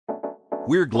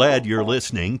We're glad you're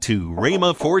listening to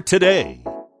Rhema for Today.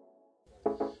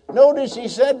 Notice he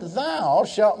said, thou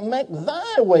shalt make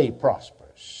thy way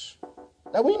prosperous.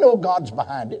 Now we know God's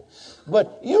behind it,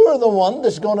 but you're the one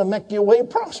that's going to make your way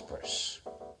prosperous.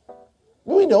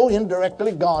 We know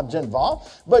indirectly God's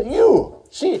involved, but you,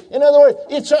 see, in other words,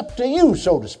 it's up to you,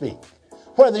 so to speak,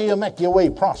 whether you make your way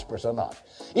prosperous or not.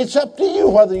 It's up to you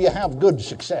whether you have good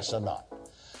success or not.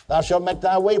 Thou shalt make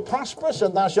thy way prosperous,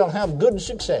 and thou shalt have good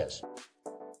success.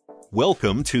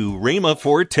 Welcome to Rhema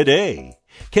for Today.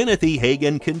 Kenneth E.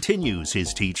 Hagin continues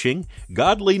his teaching,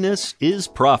 Godliness is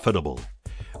Profitable.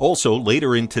 Also,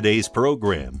 later in today's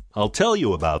program, I'll tell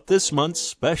you about this month's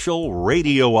special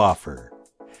radio offer.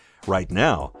 Right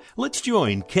now, let's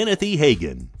join Kenneth E.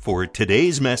 Hagin for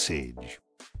today's message.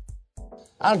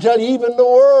 I'll tell you, even the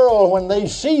world, when they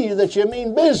see that you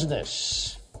mean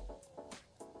business,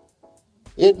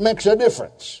 it makes a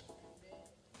difference.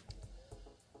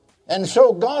 And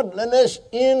so godliness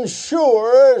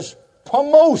ensures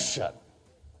promotion.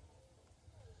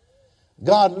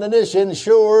 Godliness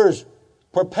ensures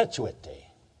perpetuity.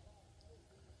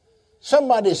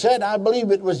 Somebody said, I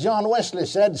believe it was John Wesley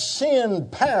said, sin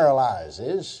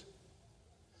paralyzes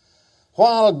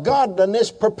while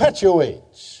godliness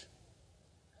perpetuates.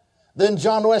 Then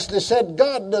John Wesley said,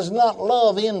 God does not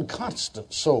love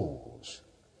inconstant souls.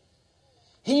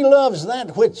 He loves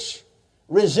that which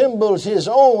resembles his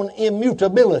own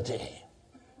immutability.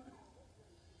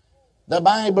 The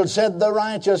Bible said, the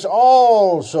righteous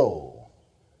also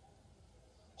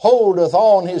holdeth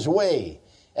on his way,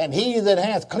 and he that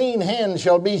hath clean hands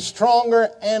shall be stronger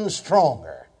and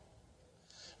stronger.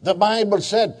 The Bible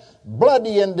said,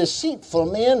 bloody and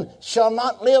deceitful men shall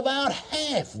not live out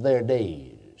half their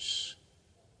days.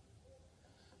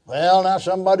 Well, now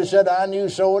somebody said, I knew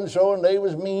so-and-so, and they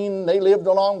was mean, they lived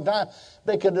a long time.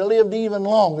 They could have lived even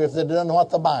longer if they'd done what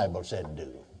the Bible said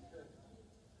do.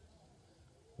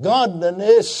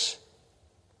 Godliness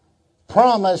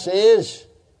promises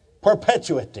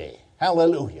perpetuity.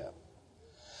 Hallelujah.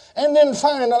 And then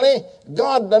finally,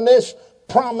 godliness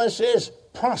promises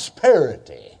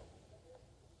prosperity.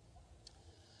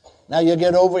 Now you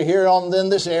get over here on then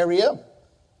this area.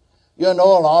 You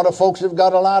know, a lot of folks have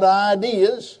got a lot of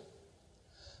ideas.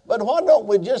 But why don't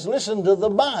we just listen to the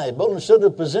Bible instead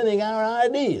of presenting our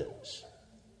ideas?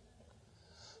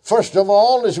 First of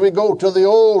all, as we go to the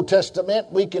Old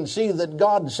Testament, we can see that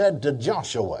God said to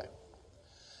Joshua,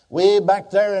 way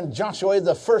back there in Joshua,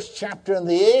 the 1st chapter and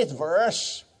the 8th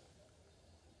verse,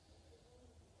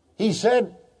 he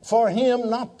said for him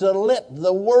not to let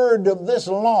the word of this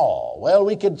law. Well,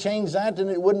 we could change that and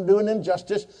it wouldn't do an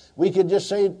injustice. We could just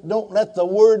say, don't let the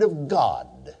word of God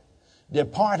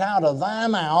depart out of thy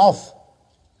mouth,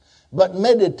 but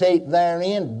meditate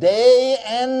therein day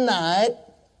and night.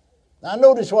 Now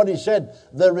notice what he said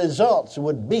the results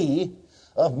would be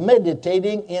of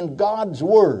meditating in God's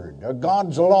word or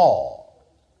God's law.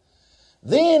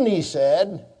 Then he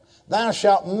said, thou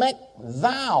shalt make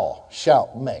thy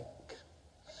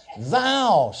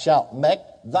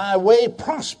way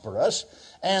prosperous,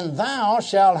 and thou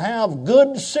shalt have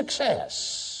good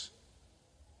success.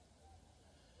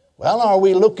 Well, are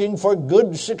we looking for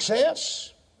good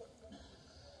success?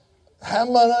 How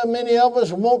many of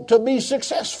us want to be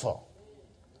successful?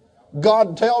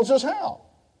 God tells us how.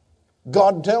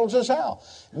 God tells us how.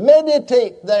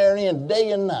 Meditate therein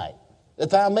day and night, that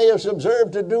thou mayest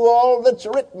observe to do all that's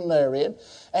written therein,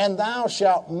 and thou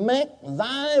shalt make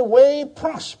thy way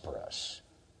prosperous.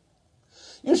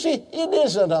 You see, it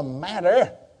isn't a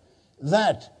matter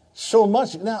that so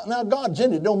much, now God's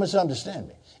in it, don't misunderstand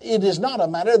me. It is not a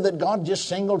matter that God just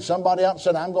singled somebody out and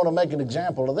said, I'm going to make an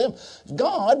example of them.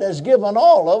 God has given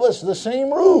all of us the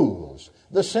same rules,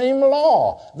 the same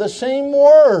law, the same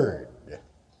word.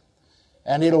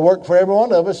 And it'll work for every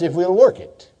one of us if we'll work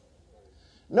it.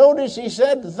 Notice he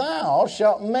said, thou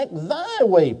shalt make thy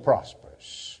way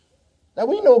prosperous. Now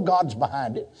we know God's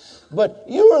behind it, but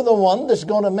you are the one that's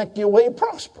going to make your way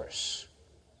prosperous.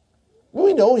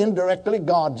 We know indirectly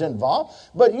God's involved,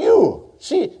 but you,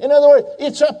 see, in other words,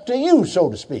 it's up to you, so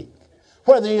to speak,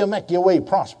 whether you make your way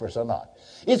prosperous or not.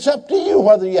 It's up to you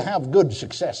whether you have good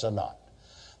success or not.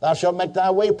 Thou shalt make thy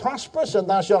way prosperous, and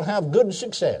thou shalt have good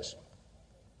success.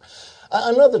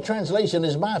 Another translation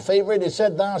is my favorite. It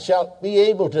said, thou shalt be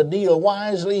able to deal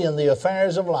wisely in the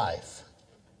affairs of life.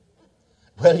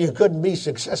 Well, you couldn't be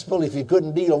successful if you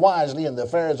couldn't deal wisely in the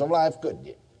affairs of life, could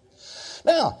you?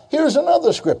 Now, here's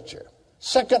another scripture.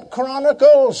 2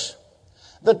 Chronicles,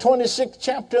 the 26th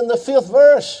chapter and the 5th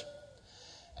verse.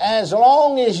 As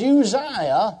long as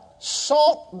Uzziah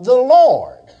sought the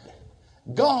Lord,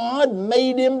 God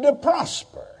made him to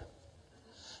prosper.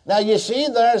 Now you see,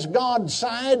 there's God's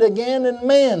side again and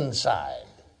man's side.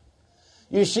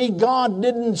 You see, God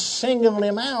didn't single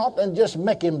him out and just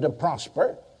make him to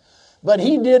prosper, but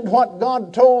he did what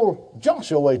God told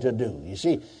Joshua to do. You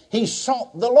see, he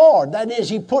sought the Lord. That is,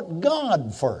 he put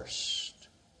God first.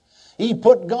 He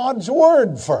put God's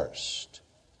word first.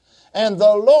 And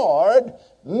the Lord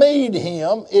made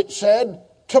him, it said,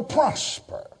 to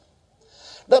prosper.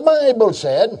 The Bible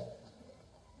said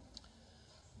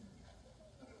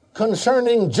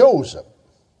concerning Joseph,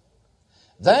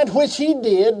 that which he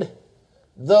did,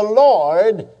 the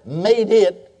Lord made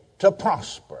it to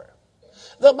prosper.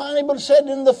 The Bible said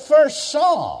in the first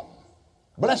Psalm,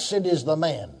 blessed is the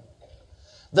man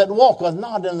that walketh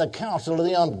not in the counsel of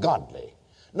the ungodly,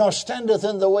 nor standeth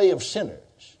in the way of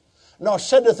sinners, nor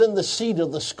sitteth in the seat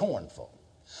of the scornful.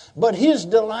 But his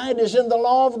delight is in the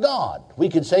law of God. We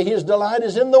could say his delight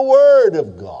is in the word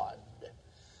of God.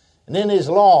 And in his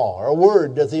law or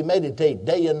word doth he meditate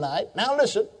day and night. Now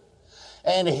listen.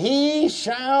 And he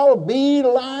shall be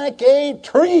like a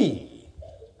tree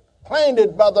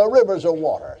planted by the rivers of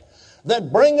water,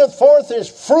 that bringeth forth his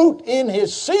fruit in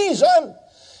his season.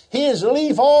 His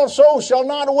leaf also shall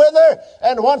not wither,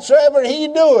 and whatsoever he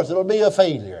doeth, it'll be a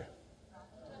failure.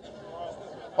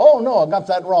 Oh no, I got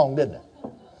that wrong, didn't I?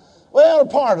 Well,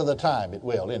 part of the time it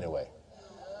will anyway.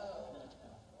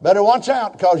 Better watch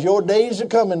out, because your days are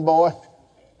coming, boy.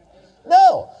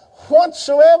 No,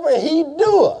 whatsoever he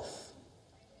doeth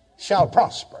shall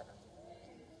prosper.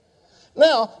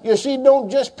 Now, you see,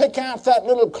 don't just pick out that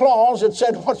little clause that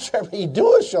said, whatsoever he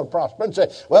doeth shall prosper, and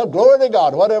say, well, glory to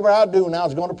God, whatever I do now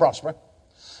is going to prosper.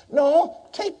 No,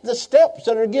 take the steps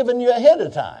that are given you ahead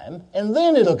of time, and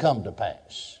then it'll come to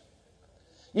pass.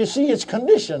 You see, it's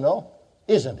conditional,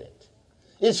 isn't it?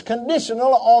 It's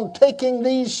conditional on taking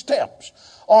these steps,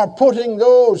 or putting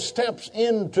those steps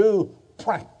into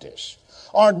practice,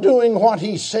 or doing what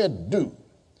he said do.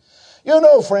 You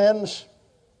know, friends,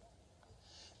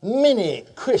 many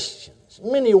Christians,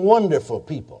 many wonderful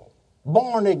people,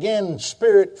 born-again,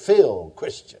 Spirit-filled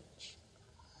Christians,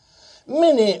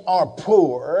 many are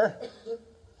poor,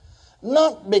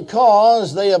 not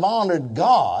because they have honored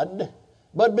God,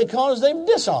 but because they've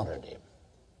dishonored him.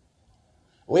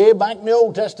 Way back in the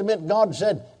Old Testament, God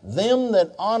said, them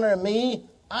that honor me,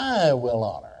 I will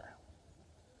honor.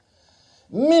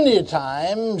 Many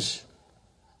times,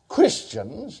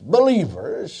 Christians,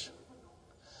 believers,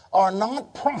 are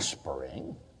not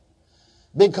prospering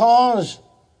because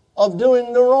of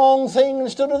doing the wrong thing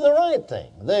instead of the right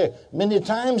thing. There many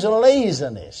times a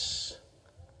laziness,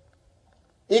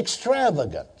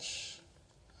 extravagance,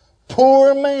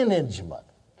 poor management.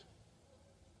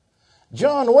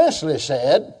 John Wesley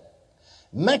said,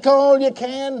 make all you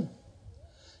can,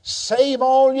 save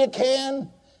all you can,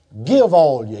 give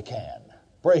all you can.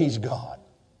 Praise God.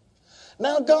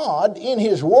 Now God, in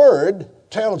his word,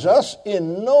 tells us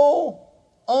in no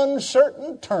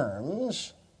uncertain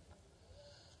terms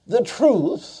the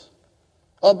truth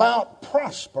about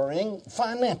prospering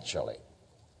financially.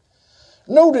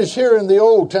 Notice here in the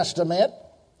Old Testament,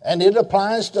 and it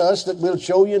applies to us, that we'll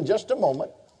show you in just a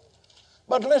moment,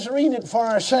 but let's read it for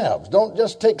ourselves. Don't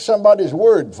just take somebody's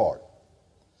word for it.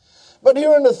 But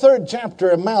here in the 3rd chapter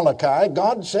of Malachi,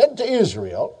 God said to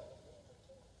Israel,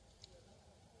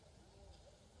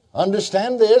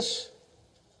 understand this,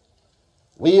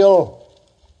 we'll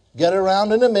get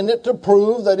around in a minute to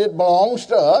prove that it belongs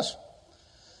to us.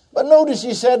 But notice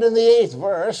he said in the 8th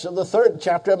verse of the 3rd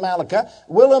chapter of Malachi,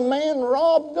 will a man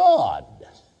rob God?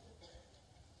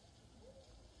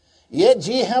 Yet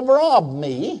ye have robbed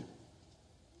me.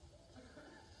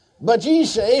 But ye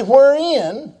say,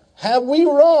 wherein have we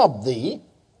robbed thee?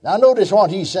 Now notice what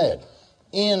he said.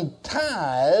 In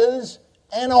tithes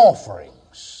and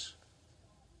offerings.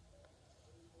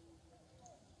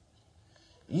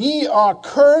 Ye are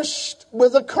cursed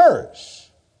with a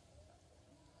curse,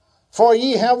 for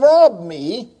ye have robbed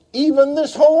me, even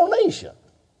this whole nation.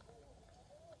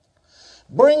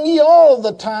 Bring ye all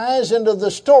the tithes into the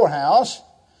storehouse,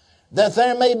 that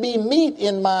there may be meat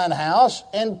in mine house,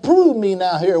 and prove me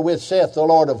now herewith, saith the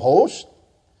Lord of hosts,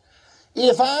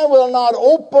 if I will not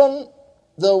open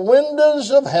the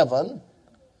windows of heaven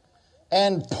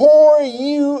and pour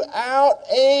you out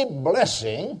a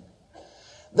blessing,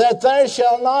 that there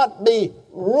shall not be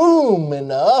room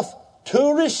enough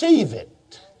to receive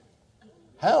it.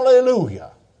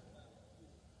 Hallelujah.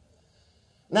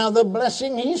 Now the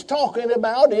blessing he's talking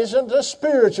about isn't a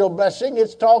spiritual blessing.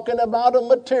 It's talking about a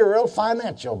material,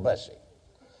 financial blessing.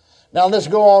 Now let's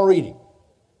go on reading.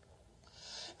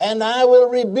 And I will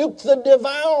rebuke the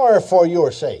devourer for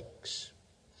your sakes,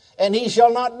 and he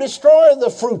shall not destroy the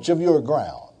fruits of your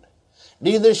ground.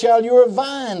 Neither shall your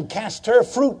vine cast her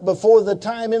fruit before the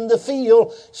time in the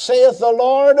field, saith the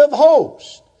Lord of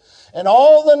hosts. And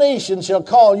all the nations shall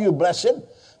call you blessed,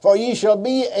 for ye shall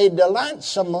be a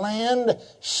delightsome land,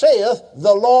 saith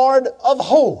the Lord of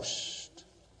hosts.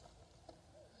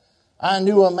 I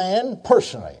knew a man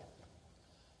personally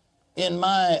in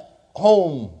my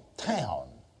hometown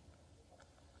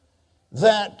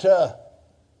that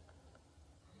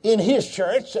in his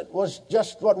church, it was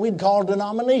just what we'd call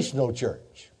denominational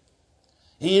church.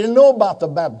 He didn't know about the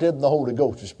baptism of the Holy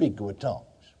Ghost or speaking with tongues.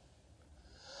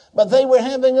 But they were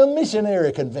having a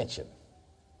missionary convention.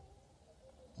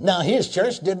 Now, his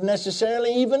church didn't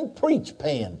necessarily even preach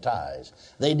paying tithes.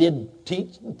 They did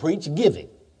teach and preach giving.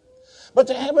 But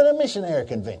they're having a missionary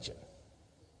convention.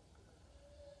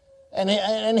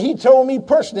 And he told me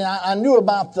personally, I knew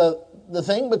about the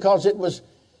thing because it was,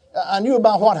 I knew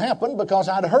about what happened because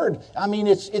I'd heard. I mean,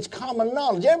 it's common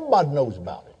knowledge. Everybody knows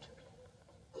about it.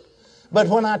 But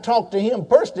when I talked to him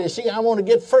personally, see, I want to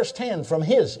get firsthand from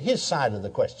his side of the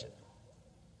question.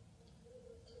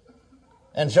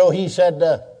 And so he said,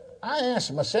 I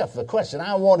asked myself the question.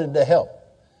 I wanted to help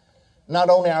not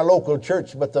only our local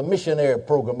church, but the missionary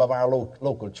program of our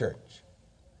local church.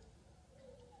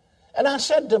 And I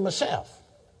said to myself,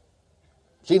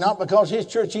 see, not because his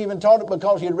church even taught it,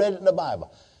 because he had read it in the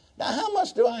Bible. Now, how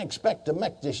much do I expect to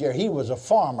make this year? He was a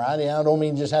farmer. I don't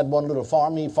mean just had one little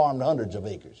farm. He farmed hundreds of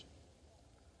acres.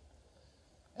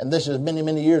 And this is many,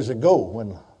 many years ago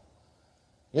when,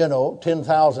 you know,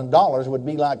 $10,000 would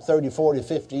be like 30, 40,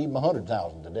 50, even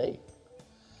 100,000 today.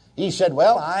 He said,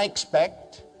 well, I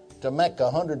expect to make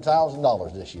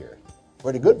 $100,000 this year.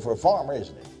 Pretty good for a farmer,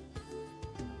 isn't it?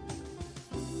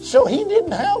 So he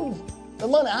didn't have the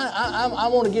money. I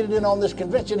want to get it in on this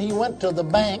convention. He went to the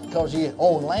bank because he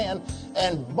owned land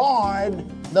and borrowed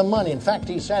the money. In fact,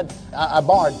 he said, I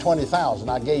borrowed $20,000.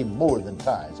 I gave more than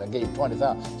tithes. I gave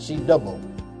 $20,000. See, double.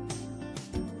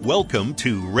 Welcome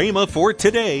to Rhema for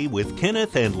Today with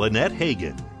Kenneth and Lynette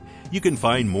Hagin. You can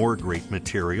find more great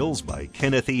materials by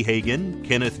Kenneth E. Hagin,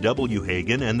 Kenneth W.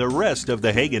 Hagin, and the rest of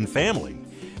the Hagin family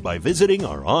by visiting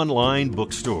our online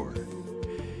bookstore.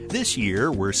 This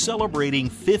year, we're celebrating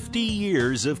 50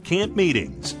 years of camp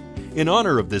meetings. In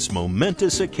honor of this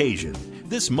momentous occasion,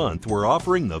 this month we're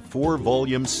offering the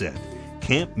 4-volume set,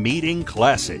 Camp Meeting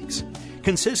Classics,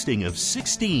 consisting of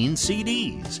 16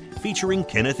 CDs featuring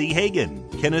Kenneth E. Hagin,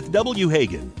 Kenneth W.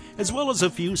 Hagin, as well as a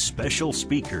few special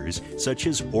speakers such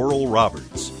as Oral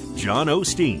Roberts, John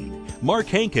Osteen, Mark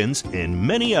Hankins, and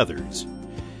many others.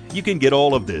 You can get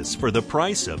all of this for the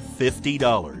price of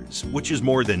 $50, which is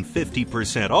more than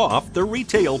 50% off the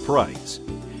retail price.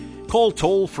 Call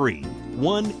toll-free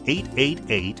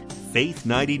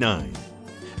 1-888-FAITH-99.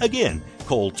 Again,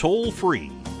 call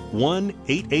toll-free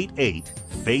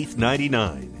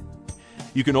 1-888-FAITH-99.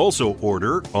 You can also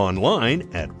order online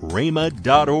at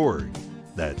rhema.org.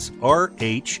 That's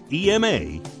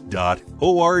RHEMA.org.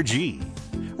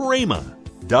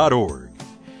 rhema.org.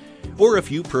 Or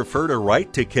if you prefer to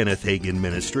write to Kenneth Hagin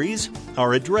Ministries,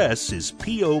 our address is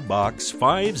P.O. Box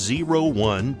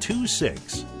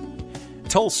 50126,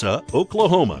 Tulsa,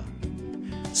 Oklahoma,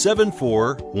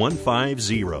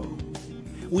 74150.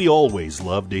 We always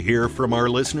love to hear from our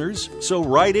listeners, so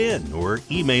write in or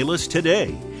email us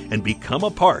today and become a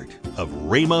part of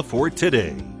Rhema for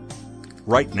Today.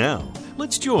 Right now,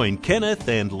 let's join Kenneth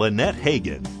and Lynette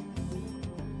Hagin.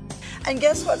 And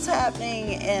guess what's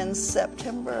happening in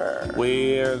September?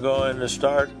 We are going to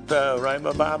start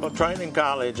Rhema Bible Training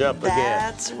College up again.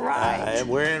 That's right.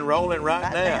 We're enrolling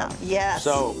right now. Yes.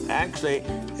 So actually,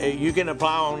 you can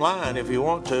apply online if you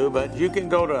want to, but you can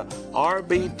go to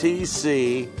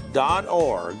rbtc.org.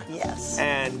 Yes.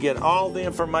 And get all the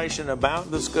information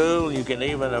about the school. You can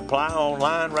even apply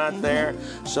online right there.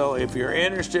 So if you're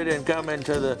interested in coming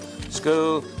to the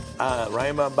school,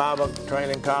 Rhema Bible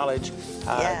Training College,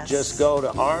 just go to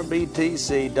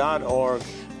rbtc.org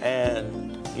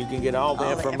and you can get all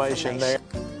the information there.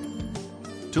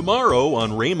 Tomorrow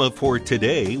on Rhema for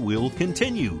Today, we'll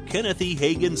continue Kenneth E.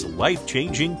 Hagin's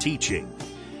life-changing teaching.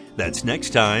 That's next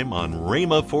time on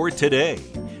Rhema for Today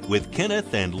with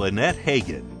Kenneth and Lynette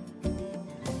Hagin.